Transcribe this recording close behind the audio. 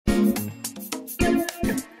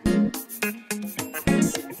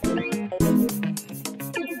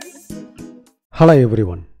Hello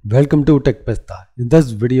everyone, welcome to TechPesta. In this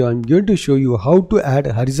video, I'm going to show you how to add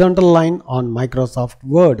a horizontal line on Microsoft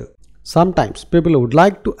Word. Sometimes people would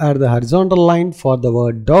like to add the horizontal line for the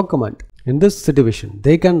Word document. In this situation,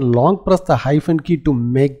 they can long press the hyphen key to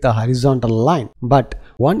make the horizontal line. But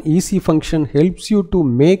one easy function helps you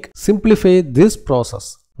to simplify this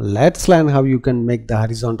process. Let's learn how you can make the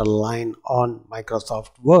horizontal line on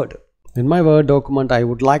Microsoft Word. In my Word document, I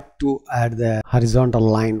would like to add the horizontal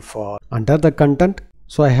line for under the content.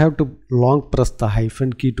 So I have to long press the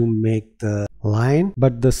hyphen key to make the line.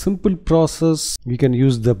 But the simple process, we can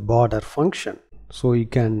use the border function. So you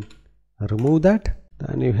can remove that.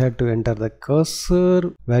 Then you have to enter the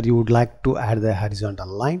cursor where you would like to add the horizontal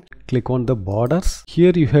line. Click on the borders.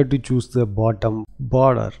 Here you have to choose the bottom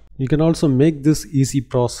border. You can also make this easy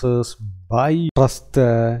process by press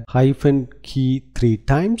the hyphen key 3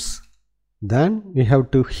 times. Then we have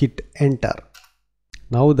to hit enter.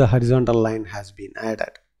 Now the horizontal line has been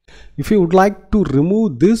added. If you would like to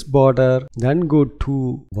remove this border, then go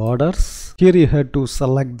to borders. Here you have to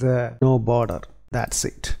select the no border. That's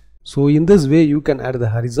it. So in this way you can add the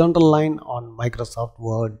horizontal line on Microsoft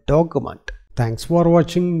Word document. Thanks for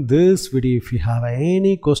watching this video. If you have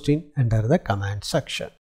any question, enter the comment section.